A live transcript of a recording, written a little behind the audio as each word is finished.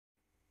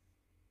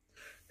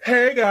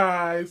Hey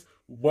guys,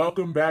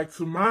 welcome back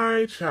to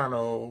my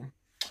channel.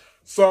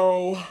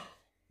 So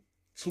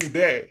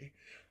today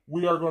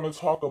we are going to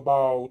talk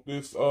about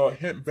this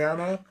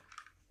Hempvana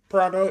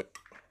product.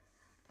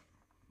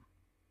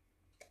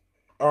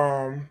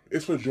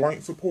 It's for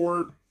joint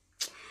support.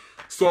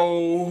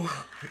 So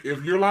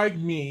if you're like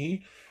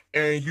me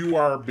and you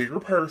are a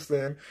bigger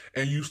person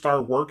and you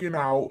start working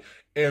out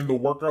and the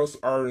workouts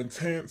are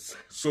intense,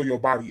 so your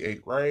body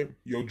ache, right?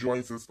 Your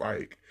joints is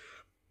like,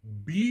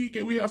 B,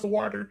 can we have some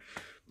water?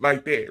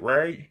 Like that,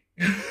 right?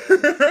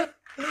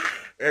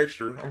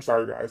 Extra. I'm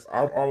sorry, guys.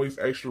 I'm always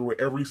extra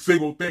with every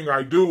single thing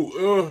I do.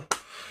 Ugh.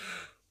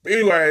 But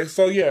anyway,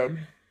 so yeah.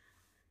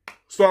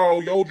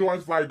 So your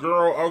joint's like,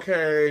 girl,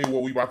 okay,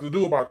 what we about to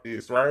do about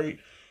this, right?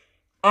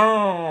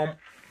 Um,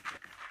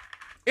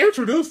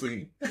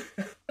 Introducing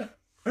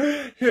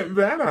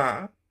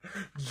Hempvana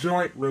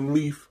joint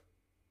relief.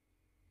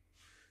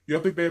 You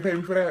don't think they'd pay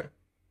me for that?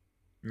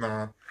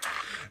 Nah.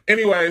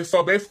 Anyway,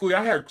 so basically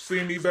I had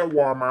seen these at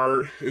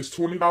Walmart. It's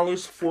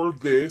 $20 for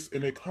this,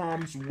 and it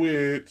comes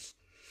with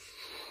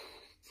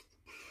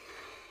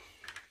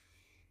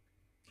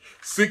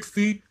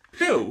 60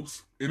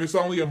 pills. And it's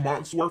only a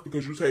month's worth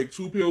because you take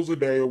 2 pills a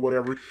day or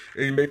whatever,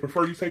 and they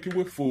prefer you take it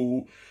with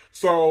food.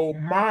 So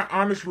my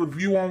honest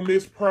review on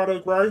this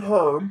product right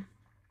here,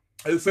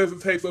 it says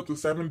it takes up to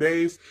 7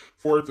 days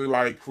for it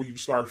to for you to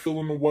start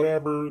feeling or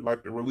whatever,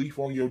 like the relief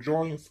on your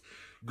joints.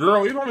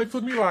 Girl, it only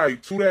took me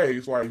like 2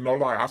 days.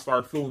 I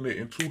started feeling it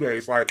in 2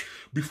 days. Like,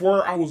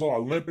 before I was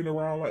all limping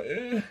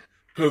around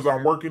because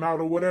I'm working out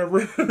or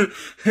whatever,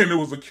 and it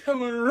was a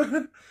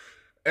killer.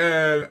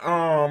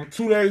 And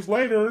 2 days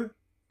later,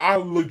 I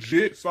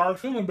legit started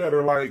feeling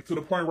better. Like, to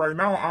the point right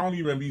now, I don't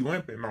even be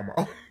limping no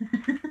more.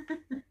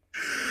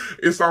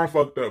 It sounds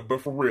fucked up,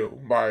 but for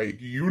real,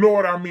 like, you know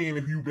what I mean.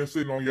 If you've been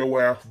sitting on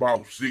your ass for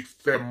about 6,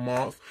 7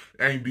 months,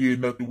 ain't did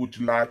nothing with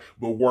your life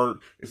but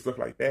work and stuff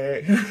like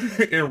that,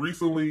 and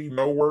recently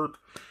no work,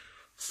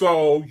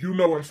 so you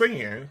know what I'm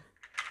saying.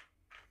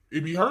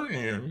 It be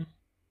hurting.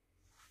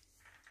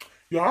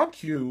 Y'all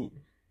cute.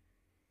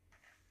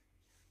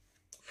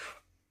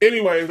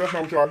 Anyways, that's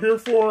not what y'all here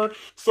for.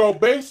 So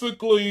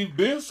basically,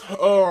 this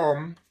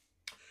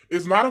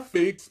it's not a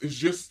fix. It's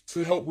just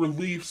to help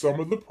relieve some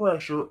of the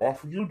pressure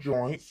off of your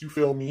joints. You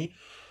feel me?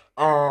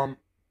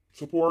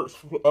 Supports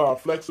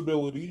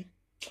flexibility,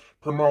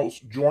 promotes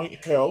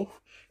joint health,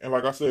 and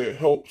like I said,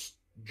 helps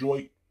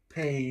joint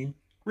pain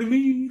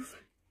relief.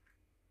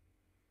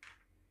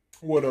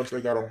 What else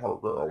they got on her,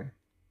 girl?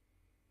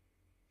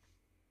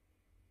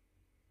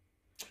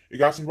 It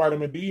got some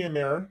vitamin D in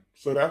there,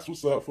 so that's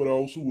what's up for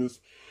those who is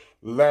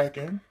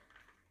lacking.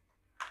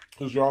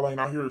 Because y'all ain't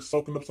out here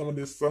soaking up some of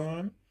this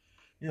sun,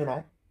 you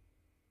know.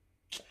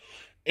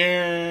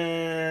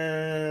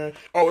 And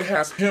oh, it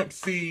has hemp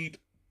seed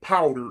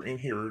powder in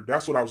here.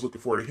 That's what I was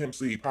looking for, the hemp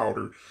seed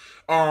powder.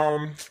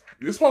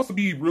 It's supposed to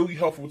be really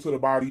helpful to the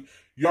body.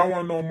 Y'all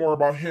want to know more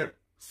about hemp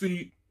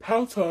seed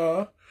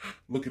powder?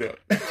 Look it up.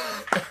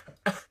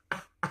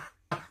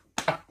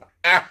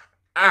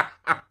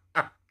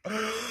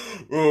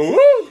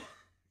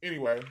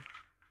 Anyway,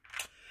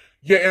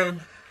 yeah,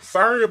 and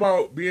sorry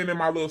about being in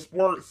my little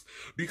sports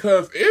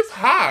because it's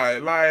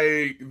hot.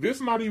 Like,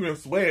 this not even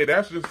sweat.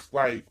 That's just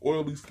like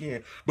oily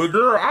skin. But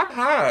girl, I'm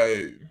hot.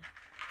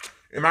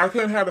 And I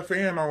couldn't have the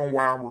fan on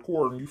while I'm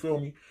recording, you feel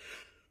me?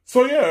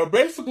 So yeah,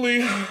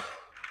 basically,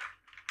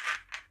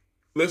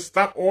 let's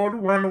stop all the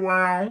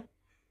runaround.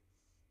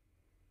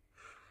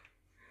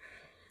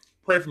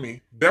 Pray for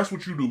me. That's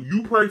what you do.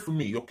 You pray for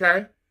me,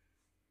 okay?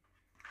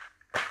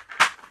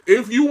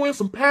 If you in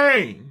some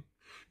pain,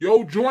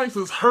 your joints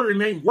is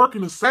hurting, ain't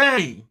working the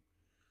same,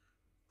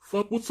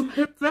 fuck with some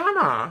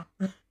Hempvana.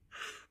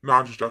 No,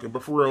 I'm just joking,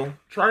 but for real,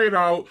 try it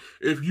out.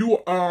 If you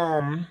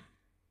are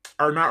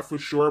not for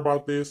sure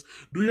about this,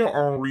 do your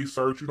own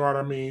research, you know what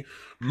I mean?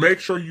 Make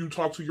sure you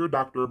talk to your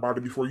doctor about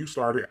it before you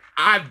start it.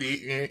 I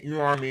didn't, you know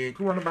what I mean?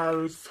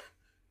 Coronavirus,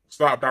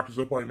 stop doctor's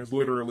appointments,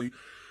 literally.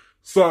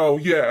 So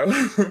yeah.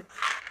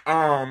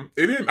 I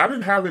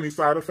didn't have any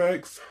side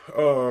effects.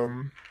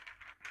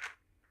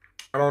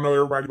 I don't know,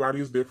 everybody's body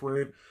is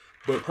different.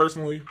 But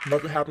personally,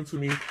 nothing happened to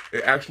me.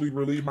 It actually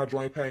relieved my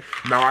joint pain.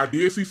 Now, I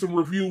did see some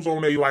reviews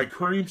on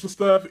creams and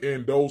stuff,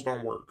 and those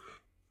don't work.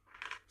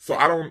 So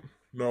I don't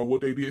know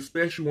what they did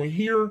special in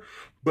here,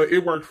 but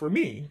it worked for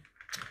me.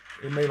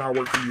 It may not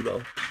work for you,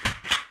 though.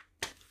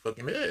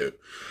 Fucking it.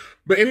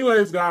 But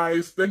anyways,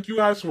 guys, thank you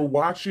guys for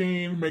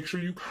watching. Make sure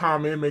you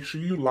comment. Make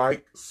sure you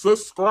like.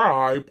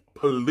 Subscribe,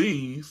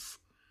 please.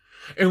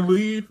 And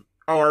leave...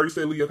 Oh, I already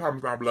said leave your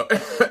comments down below.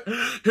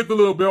 Hit the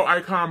little bell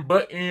icon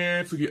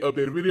button to get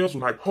updated videos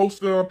when I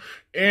post them.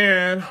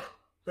 And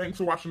thanks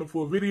for watching the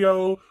full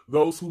video,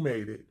 those who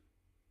made it.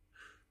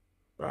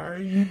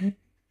 Bye.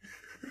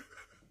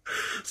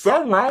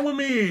 Something wrong with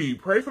me.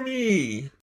 Pray for me.